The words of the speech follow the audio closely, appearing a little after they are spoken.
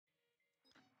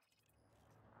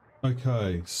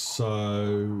Okay,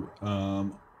 so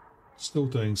still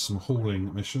doing some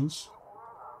hauling missions.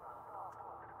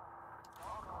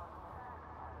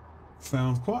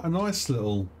 Found quite a nice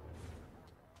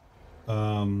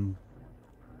um,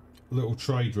 little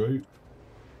trade route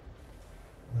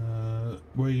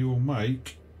where you will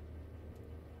make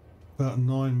about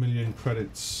 9 million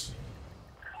credits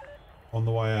on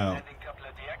the way out.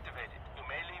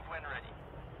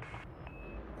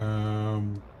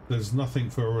 There's nothing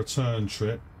for a return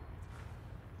trip,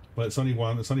 but it's only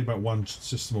one. It's only about one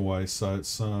system away, so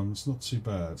it's not too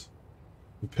bad.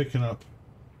 We're picking up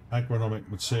agronomic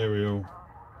material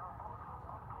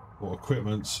or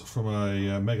equipment from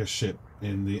a mega ship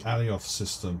in the Alioth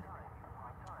system,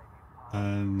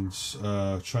 and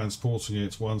transporting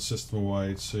it one system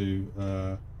away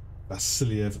to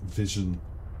Vasiliev Vision.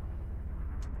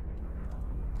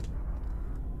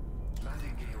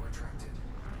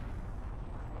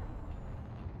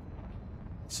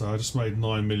 So I just made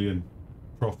 9 million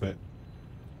profit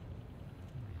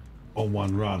on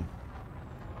one run,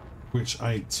 which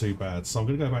ain't too bad. So I'm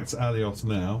going to go back to Alioth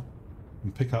now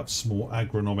and pick up some more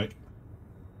agronomic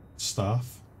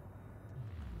stuff,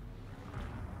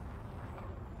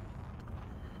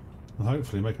 and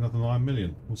hopefully make another 9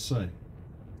 million. We'll see.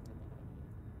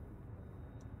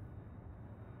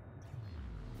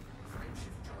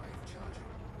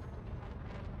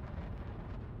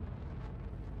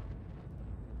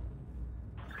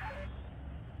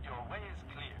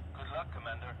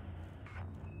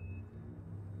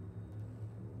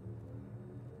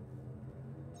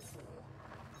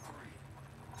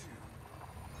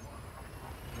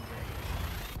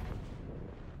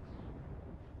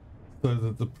 So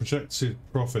the projected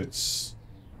profits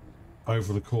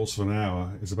over the course of an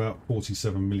hour is about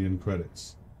 47 million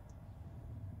credits,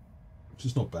 which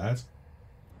is not bad.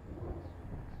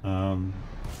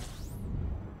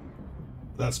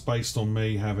 That's based on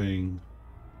me having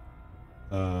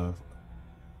not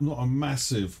a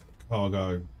massive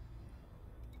cargo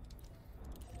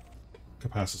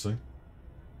capacity.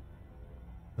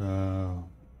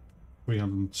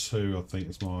 302, I think,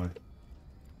 is my.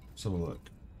 Let's have a look.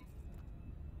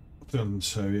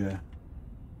 302, yeah.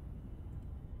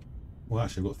 Well,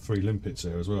 actually, I've got 3 limpets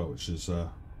here as well, which is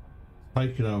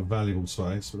taking up valuable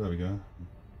space, but there we go.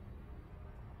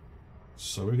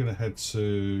 So we're going to head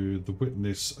to the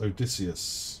Witness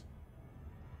Odysseus.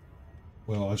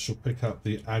 Well, I shall pick up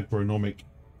the agronomic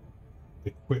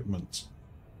equipment.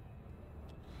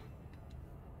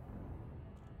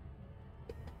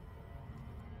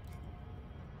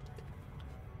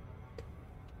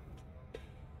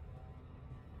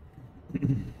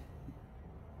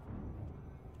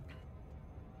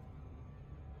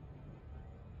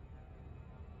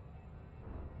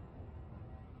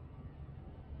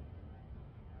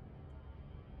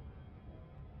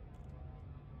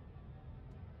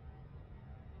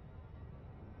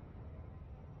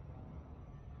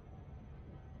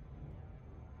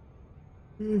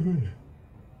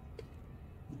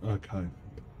 Okay.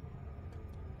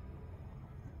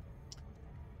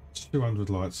 200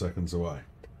 light seconds away.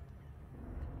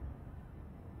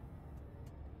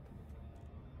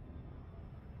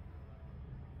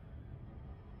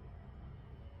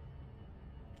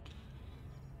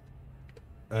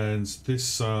 And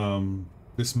this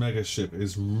mega ship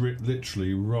is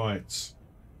literally right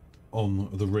on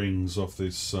the rings of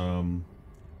this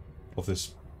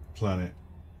planet,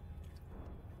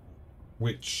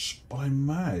 which I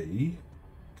may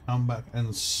come back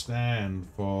and scan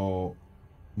for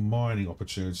mining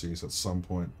opportunities at some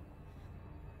point.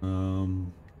 My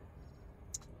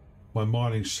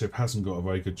mining ship hasn't got a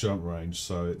very good jump range,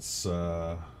 so it's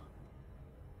yeah,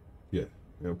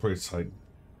 it'll probably take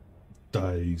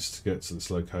days to get to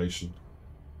this location.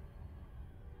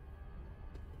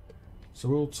 So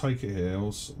we'll take it here.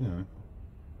 We'll, you know,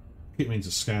 keep meaning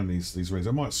to scan these rings.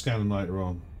 I might scan them later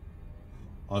on.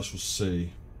 I shall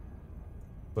see.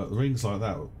 But the rings like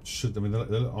that should, I mean, they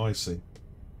look icy.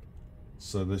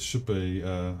 So there should be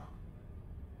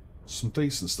some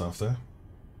decent stuff there.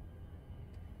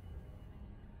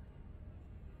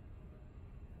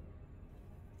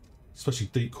 Especially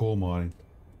deep core mining.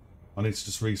 I need to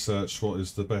just research what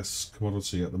is the best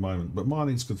commodity at the moment. But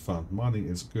mining's good fun. Mining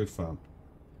is good fun.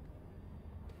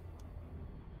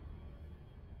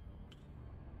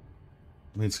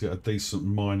 I need to get a decent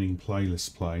mining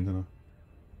playlist playing, don't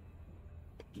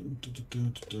I?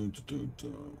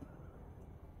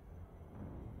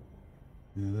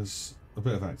 Yeah, there's a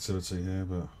bit of activity here,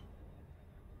 but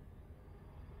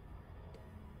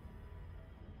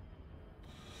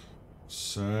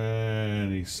so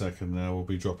any second now we'll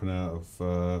be dropping out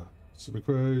of Super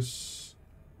Cruise.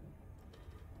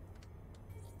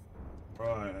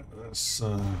 Right, let's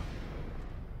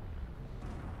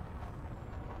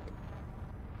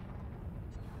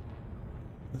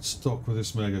dock with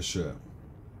this mega ship.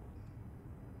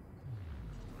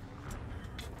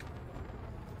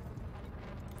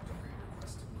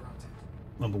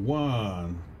 Number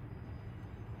one.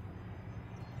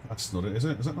 That's not it, is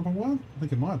it? Is that number one? I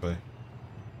think it might be.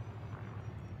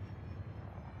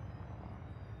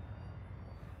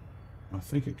 I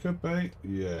think it could be.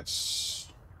 Yes.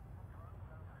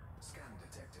 Scan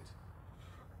detected.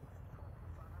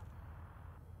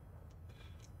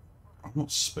 I'm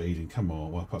not speeding. Come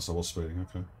on. Well, perhaps I was speeding.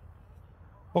 Okay.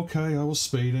 Okay, I was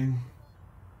speeding.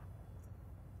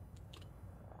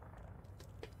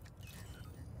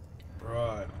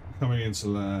 Right. Coming into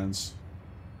lands.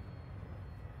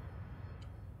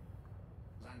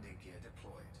 Landing gear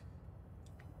deployed.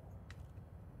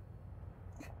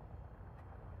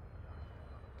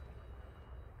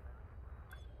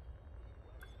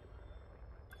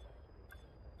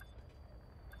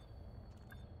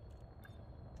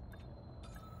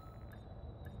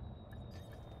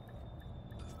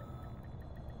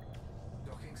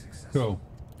 Docking successful. Cool.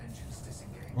 Engines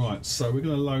disengaged. Right, so we're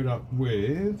going to load up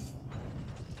with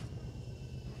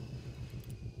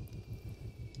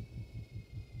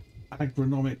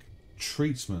agronomic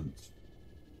treatment,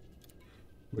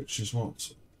 which is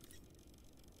what?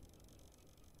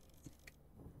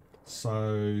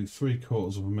 So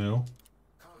 3/4 of a mil.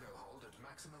 Cargo hold at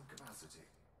maximum capacity.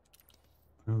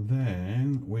 And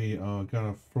then we are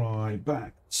going to fly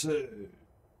back to...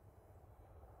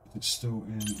 It's still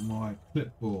in my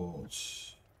clipboard.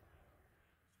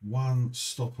 One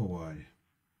stop away.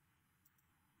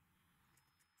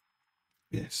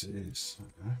 Yes, it is.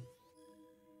 Okay.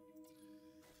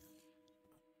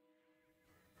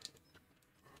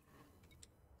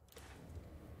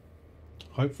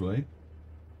 Hopefully,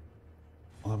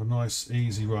 I'll have a nice,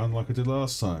 easy run like I did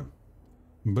last time.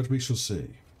 But we shall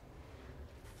see.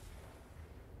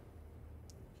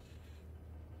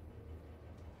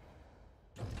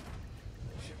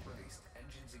 Ship released.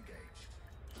 Engines engaged.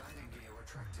 Landing gear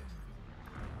retracted.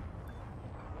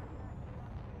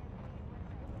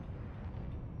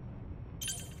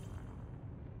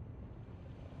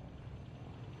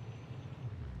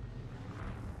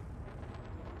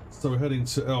 So we're heading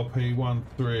to LP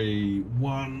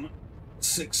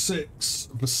 13166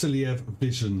 Vasiliev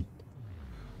Vision.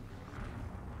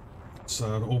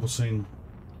 So an orbiting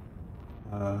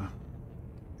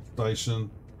station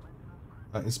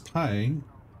that is paying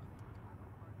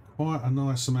quite a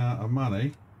nice amount of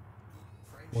money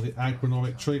for the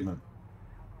agronomic treatment.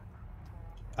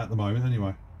 At the moment,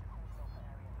 anyway.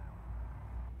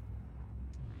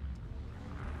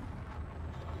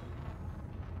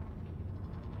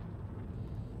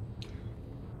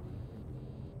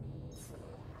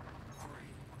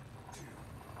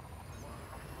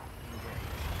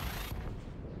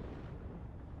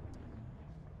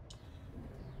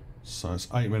 So it's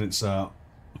 8 minutes out.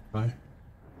 Okay.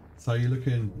 So you're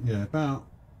looking, yeah, about,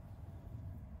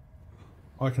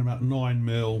 I reckon about 9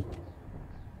 mil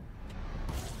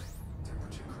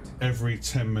every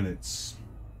 10 minutes.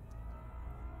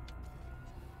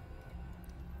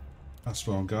 That's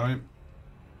where I'm going.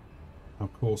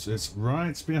 Of course, it's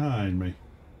right behind me.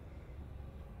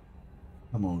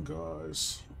 Come on,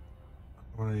 guys.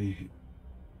 How many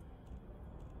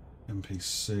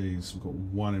NPCs? We've got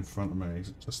one in front of me. Is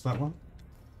it just that one?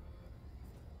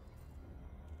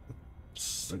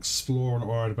 Explore, not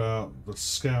worried about. The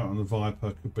Scout and the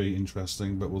Viper could be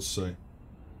interesting, but we'll see.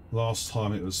 Last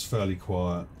time it was fairly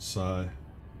quiet, so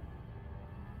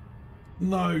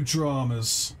no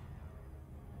dramas.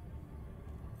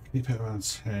 Keep it around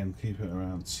 10, keep it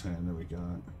around 10, there we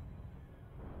go.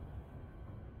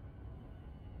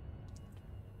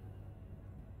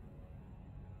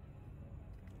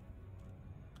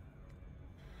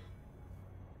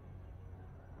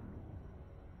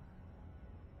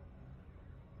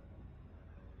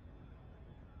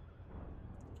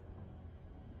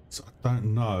 So I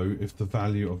don't know if the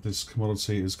value of this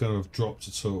commodity is going to have dropped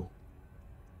at all.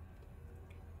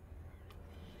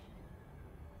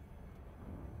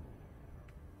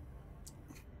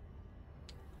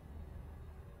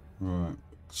 Right,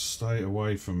 stay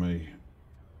away from me.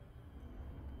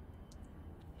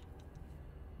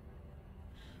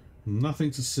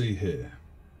 Nothing to see here.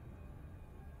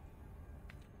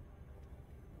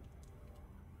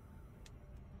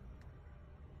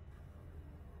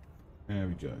 There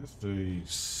we go,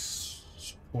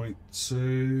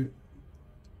 3.2.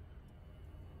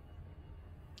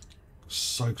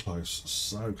 So close,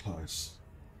 so close.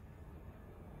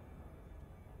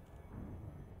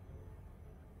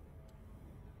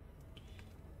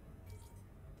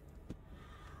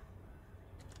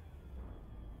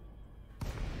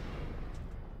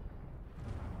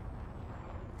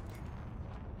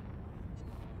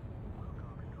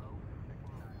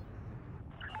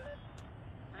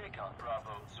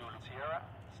 Bravo Zulu Sierra.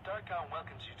 Starcom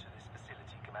welcomes you to this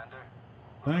facility, Commander.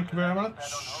 Thank you very much. Pad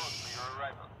on hold for your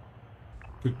arrival.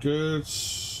 Good, good.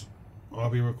 I'll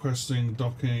be requesting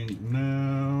docking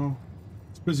now.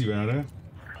 It's busy around here.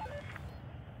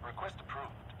 Request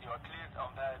approved. You are cleared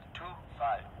on pad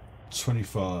 25.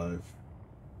 25.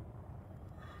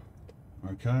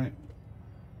 Okay.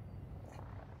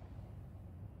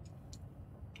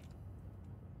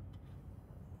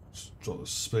 Just drop the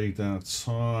speed down a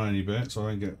tiny bit so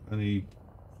I don't get any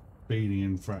speeding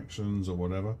infractions or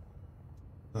whatever.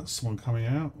 That's someone coming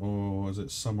out, or is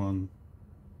it someone?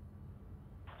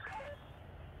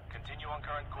 Continue on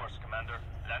current course, Commander.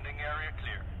 Landing area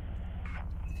clear.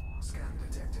 Scan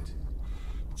detected.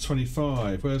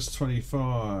 25. Where's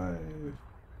 25?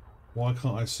 Why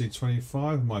can't I see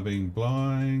 25? Am I being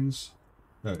blind?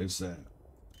 No, it's there.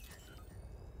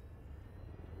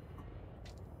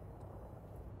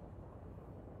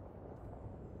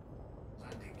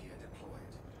 Landing gear deployed.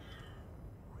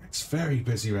 It's very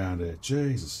busy around here.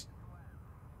 Jesus.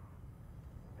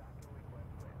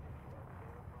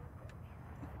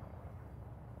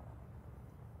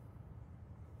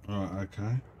 Alright,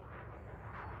 okay.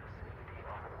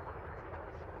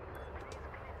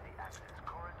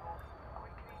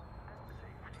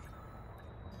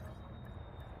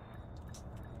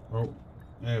 Oh,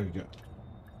 there we go.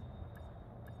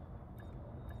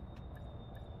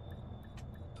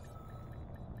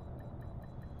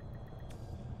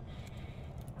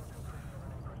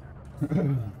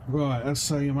 Right, let's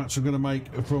see how much I'm going to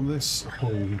make from this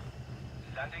haul. Landing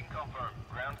confirmed.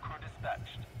 Ground crew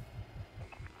dispatched.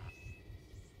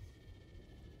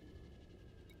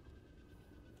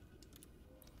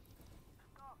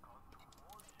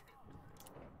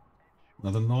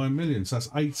 Another 9 million, so that's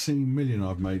 18 million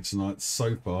I've made tonight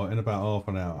so far in about half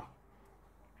an hour.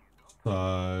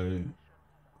 So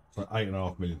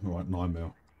 8.5 million, right, 9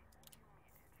 mil.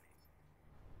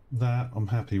 That I'm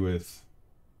happy with.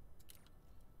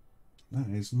 That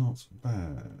is not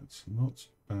bad. Not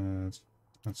bad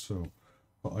at all.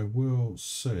 But I will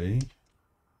see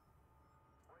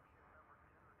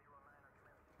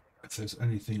if there's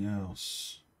anything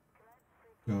else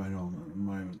going on at the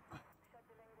moment.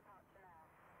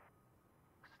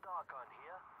 Starcon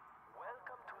here.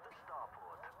 Welcome to the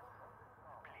starport.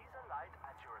 Please alight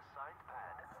at your assigned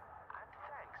pad. And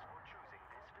thanks for choosing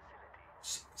this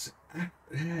facility.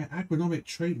 Yeah, agronomic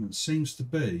treatment seems to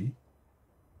be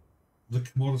the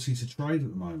commodity to trade at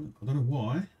the moment. I don't know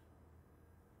why,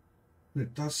 but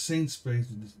it does seem to be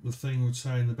the thing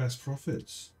retaining the best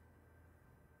profits.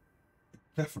 It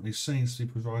definitely seems to be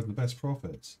providing the best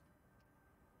profits.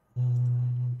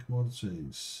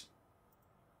 Commodities.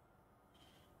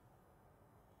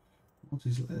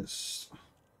 Commodities list.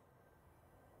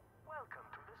 Welcome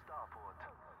to the starport.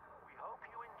 We hope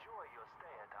you enjoy your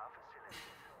stay at our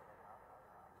facilities.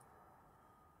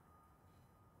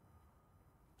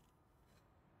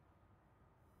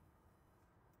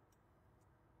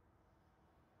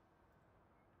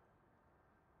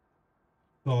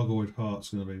 Thargoid heart's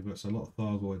going to be, that's a lot of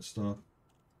Thargoid stuff.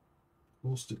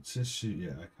 Caustic tissue,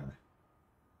 yeah, okay.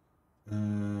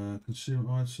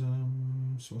 Consumer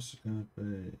items, what's it going to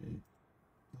be?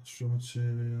 Industrial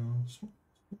materials, what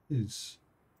is?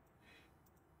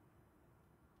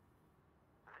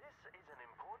 This is an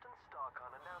important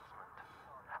Starcon announcement.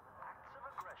 Acts of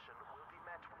aggression will be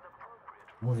met with appropriate...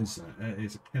 What is that?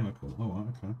 It's a chemical. Oh, right,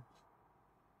 okay.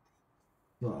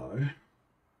 So,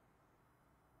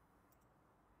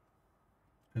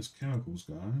 as chemicals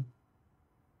go,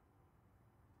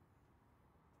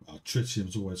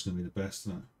 tritium's always going to be the best,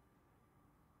 isn't it?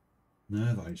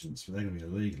 Nerve agents, but they're going to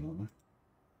be illegal, aren't they?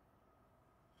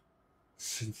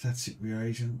 Synthetic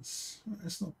reagents.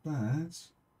 That's not bad.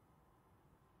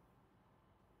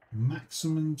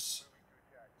 Maximums.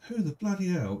 Who the bloody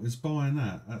hell is buying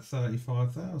that at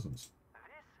 35,000? This is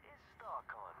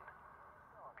Starcon.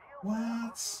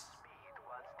 What? Speed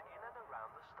whilst in and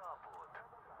around the starport.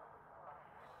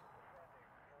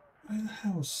 Who the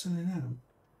hell is selling out?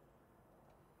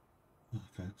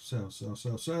 Okay, sell, sell,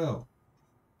 sell, sell.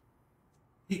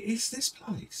 It is this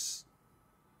place.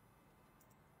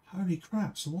 Holy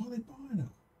crap, so why are they buying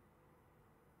them?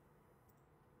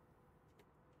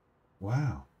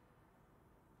 Wow.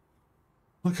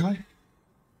 Okay.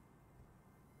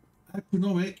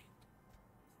 Economic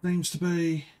seems to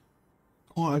be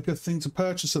quite a good thing to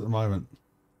purchase at the moment.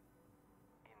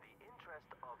 In the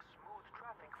interest of smooth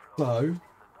traffic flow So, in the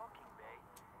docking bay,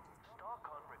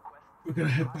 Starcon requests we're going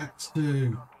to head back to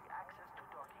docking access to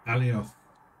docking Alioth.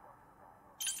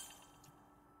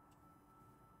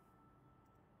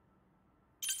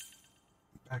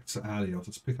 Back to Alioth.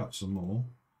 Let's pick up some more.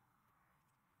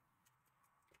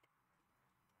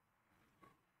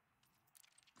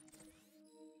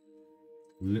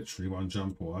 Literally one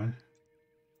jump away.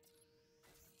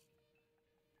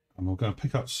 And we'll go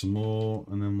pick up some more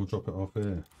and then we'll drop it off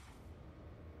here.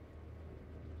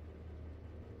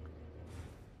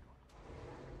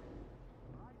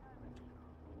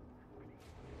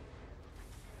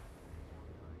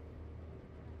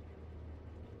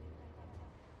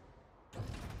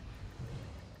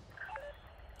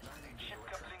 Ship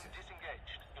coupling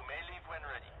disengaged. You may leave when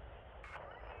ready.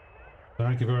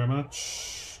 Thank you very much.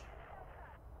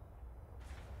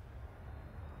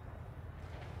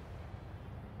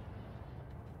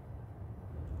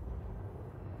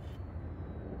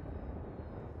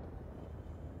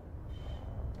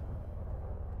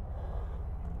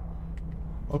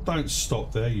 Oh, don't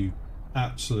stop there, you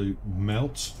absolute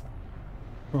melt.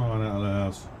 Crying out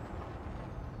loud.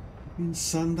 In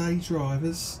Sunday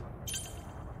drivers.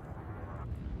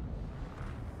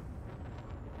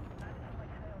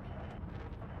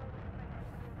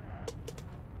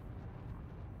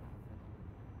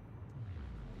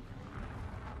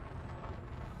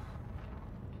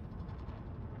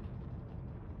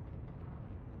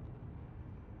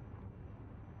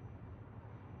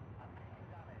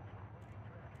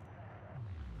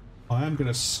 I am going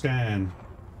to scan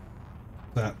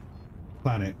that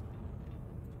planet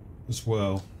as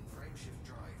well.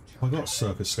 Have I got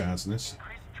surface scans in this?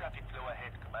 Increase traffic flow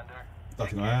ahead, Commander. I don't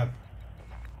think I have.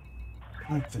 I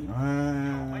don't think I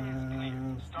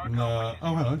have. No.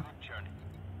 Oh, hello. Good journey.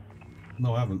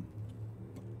 No, I haven't.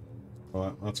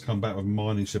 Alright, I'll have to come back with a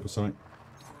mining ship or something.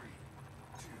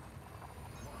 3, 2,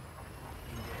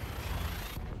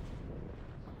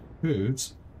 1. Could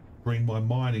bring my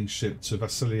mining ship to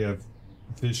Vasiliev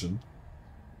Vision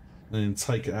and then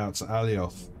take it out to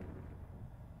Alioth.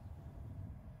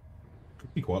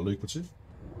 Could be quite lucrative.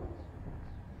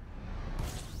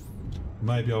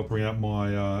 Maybe I'll bring out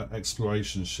my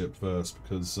exploration ship first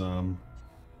because,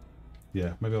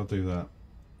 yeah, maybe I'll do that.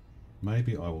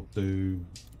 Maybe I will do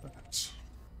that.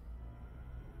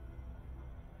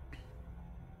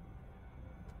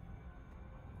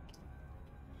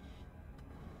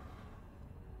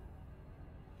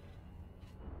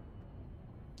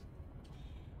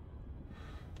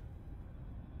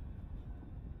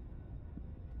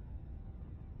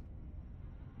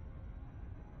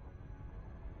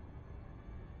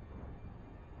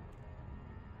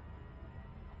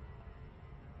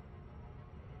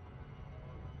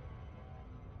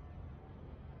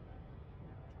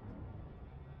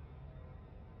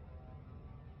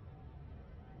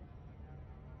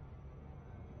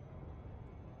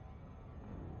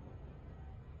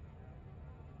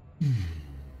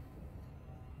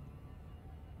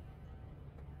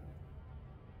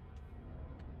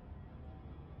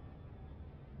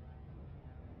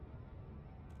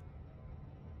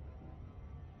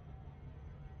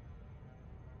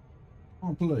 I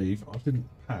can't believe I didn't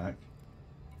pack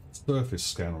surface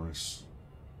scanners.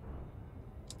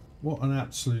 What an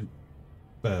absolute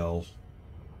bell.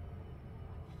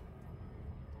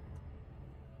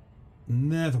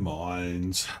 Never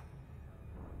mind.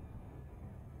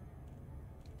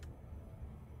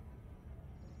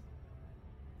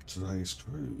 Today's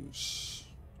cruise.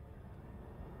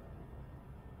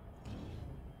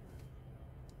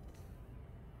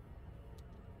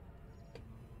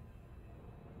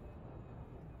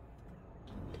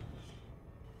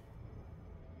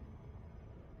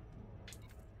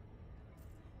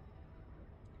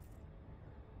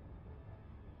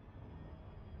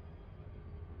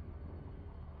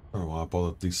 Oh, I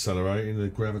bothered decelerating. The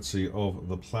gravity of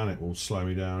the planet will slow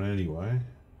me down anyway.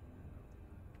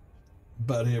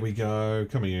 But here we go,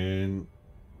 coming in.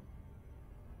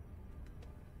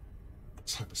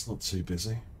 Let's hope it's not too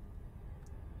busy.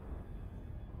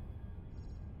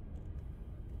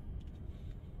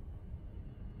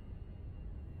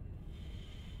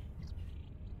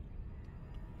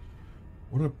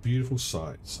 What a beautiful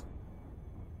sight.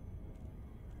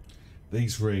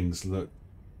 These rings look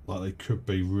like they could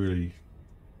be really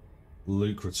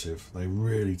lucrative. They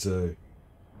really do.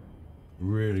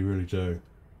 Really, really do.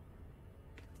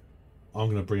 I'm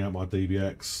going to bring out my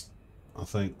DBX. I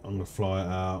think I'm going to fly it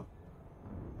out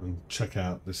and check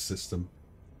out this system.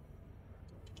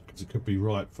 Because it could be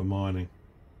ripe for mining.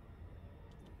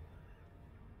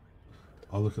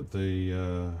 I'll look at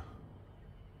the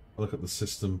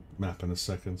system map in a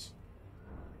second.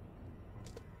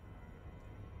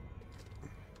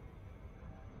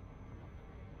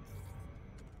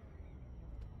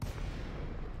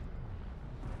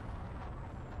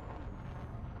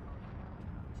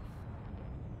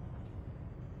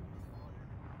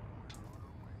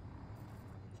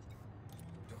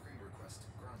 Docking request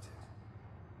granted.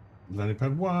 Landing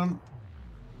pad 1.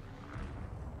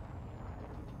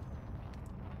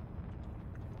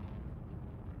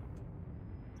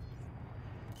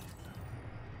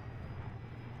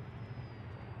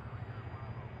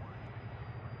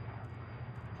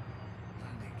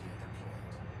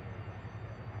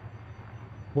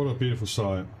 What a beautiful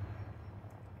sight.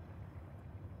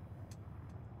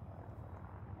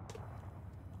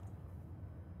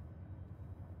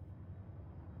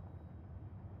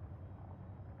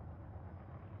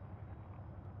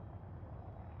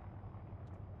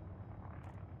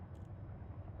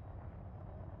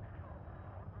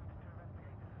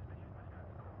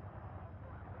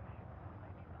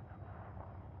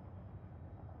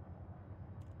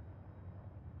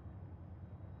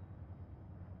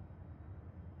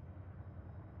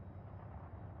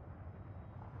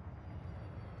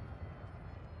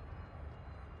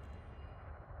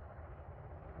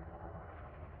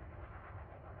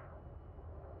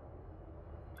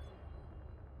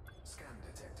 Scan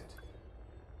detected.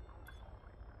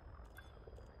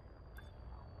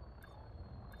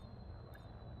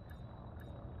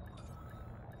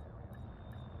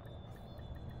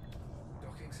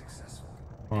 Docking successful.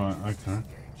 Right, Engines okay.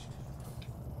 disengaged.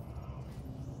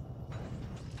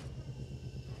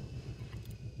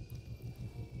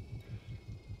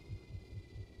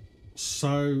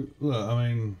 So, look, I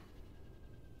mean,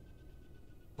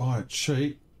 buy it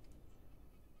cheap.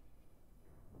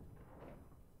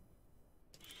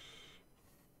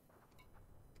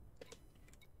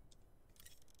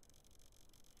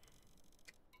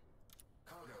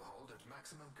 Cargo hold at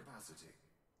maximum capacity.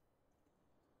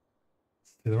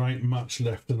 There ain't much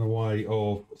left in the way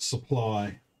of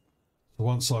supply. So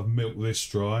once I've milked this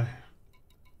dry,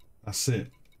 that's it.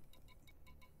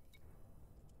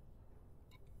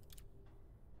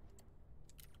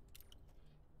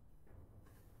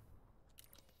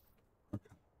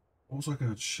 What was I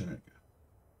going to check?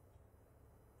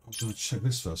 I was going to check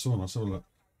this first. Oh, let's have a look.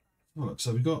 Have a look.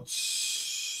 So we got.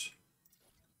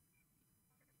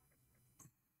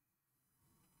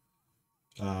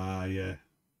 Yeah.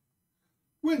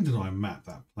 When did I map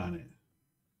that planet?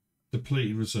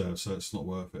 Depleted reserve, so it's not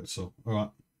worth it. So, all right.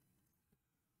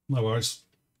 No worries.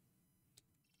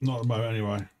 Not at the moment,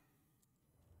 anyway.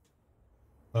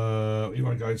 You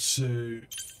want to go to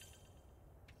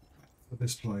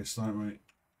this place, don't we?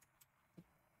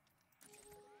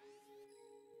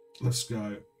 Let's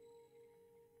go.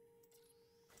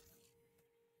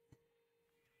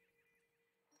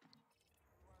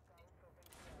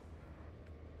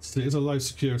 See, it's a low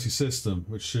security system,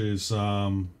 which is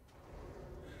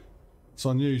it's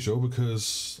unusual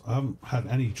because I haven't had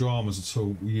any dramas at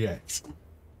all yet.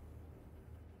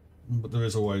 But there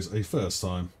is always a first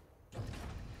time.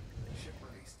 Ship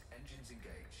released. Engines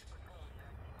engaged.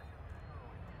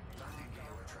 Landing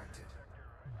gear retracted.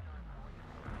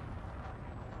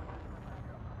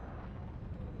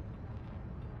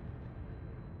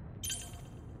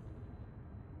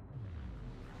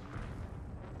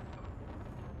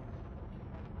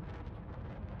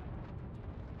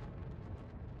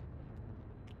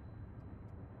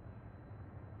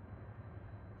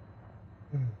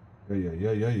 Yeah.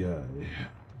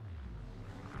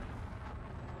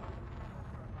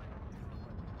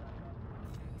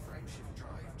 Frameshift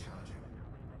drive charging.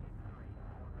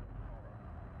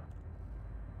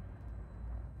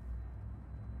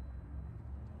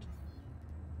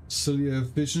 Cilia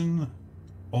Vision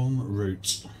en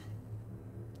route.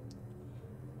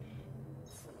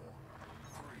 4,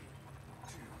 3,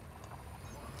 2, 1.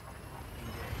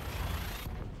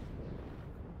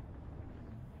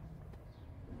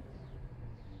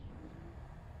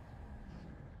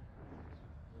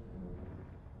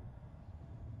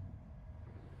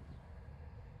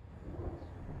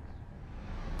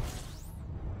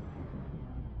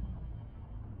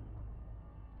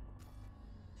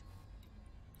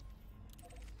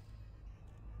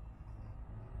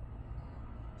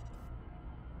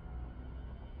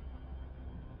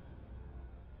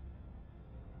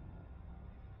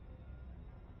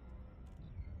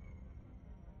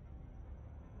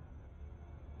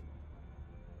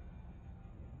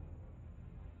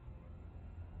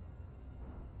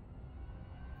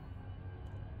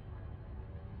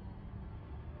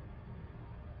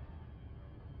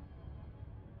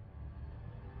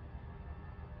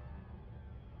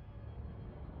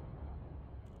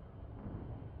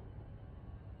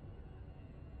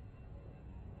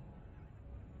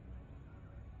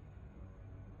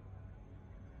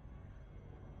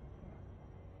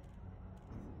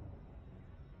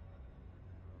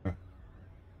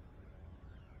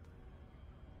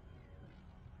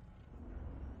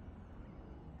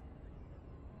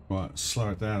 Right,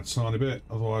 slow it down a tiny bit,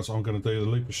 otherwise I'm going to do the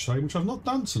loop of shame, which I've not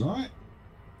done tonight.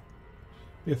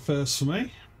 Be a first for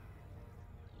me.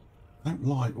 I don't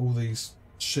like all these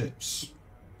ships.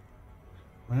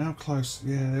 I mean, how close?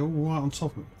 Yeah, they're all right on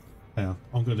top of it. Yeah,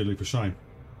 I'm going to do loop of shame.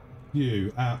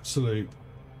 You absolute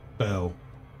bell.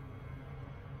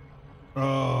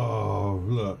 Oh,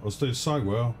 look, I was doing so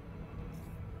well.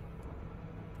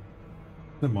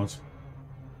 Never mind.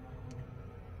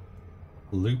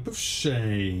 Loop of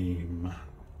Shame.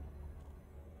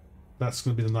 That's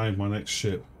going to be the name of my next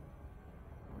ship.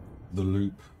 The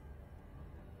Loop.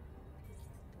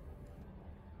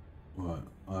 Right,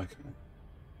 okay.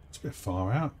 It's a bit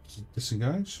far out to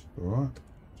disengage. Alright.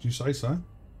 Did you say so?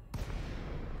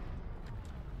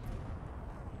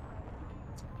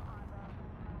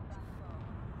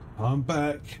 I'm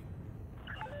back.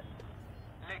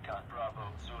 Lakon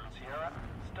Bravo, Zulu Sierra.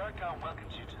 StarCom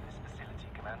welcomes you to this facility,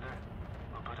 Commander.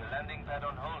 We'll put a landing pad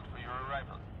on hold for your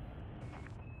arrival.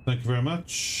 Thank you very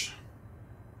much.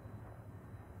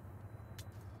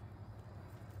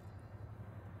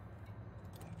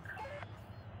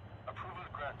 Approval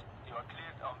granted. You are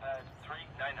cleared on pad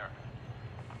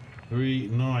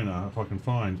 3-9er. 3-9er. If I can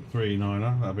find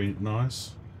 3-9er, that'd be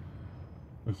nice.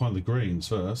 We'll find the greens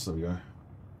first. There we go.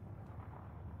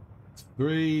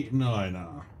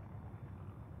 3-9er.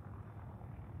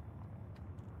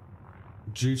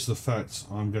 Due to the fact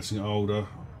I'm getting older,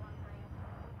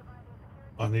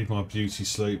 I need my beauty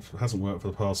sleep. It hasn't worked for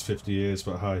the past 50 years,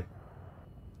 but hey,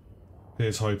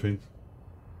 here's hoping.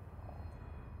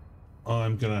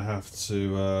 I'm gonna have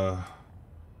to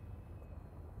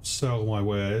sell my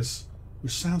wares,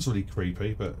 which sounds really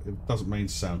creepy, but it doesn't mean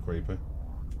to sound creepy,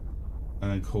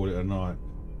 and then call it a night.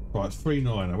 Right,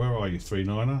 3-9er. Where are you,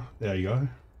 3-9er? There you go.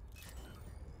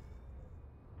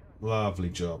 Lovely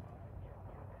job.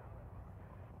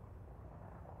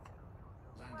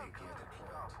 Landing gear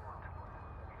deployed.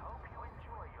 We hope you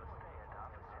enjoy your stay at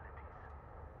our facilities.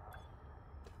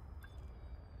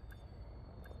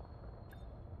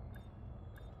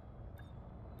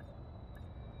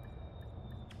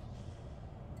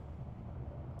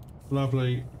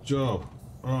 Lovely job.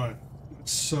 Right,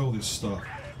 let's sell this stuff.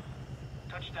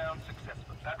 Touchdown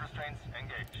successful. Pad restraints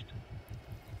engaged.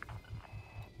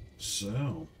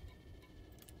 Sell.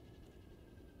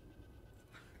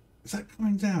 Is that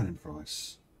coming down in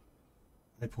price?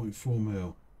 8.4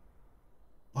 mil.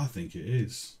 I think it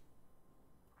is.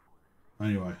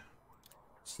 Anyway,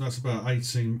 so that's about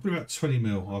 18, probably about 20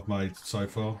 mil I've made so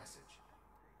far, Message.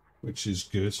 which is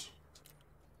good.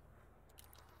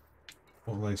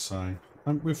 What are they saying?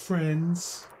 We're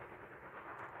friends.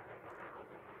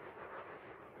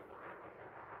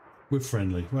 We're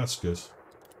friendly. That's good.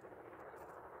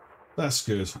 That's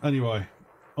good. Anyway,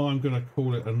 I'm going to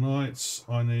call it a night.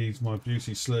 I need my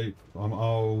beauty sleep. I'm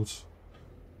old.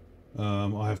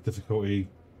 I have difficulty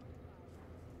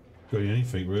doing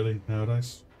anything really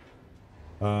nowadays.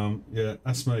 Yeah,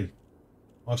 that's me.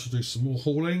 I shall do some more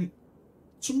hauling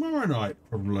tomorrow night,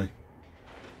 probably.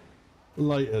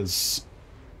 Laters.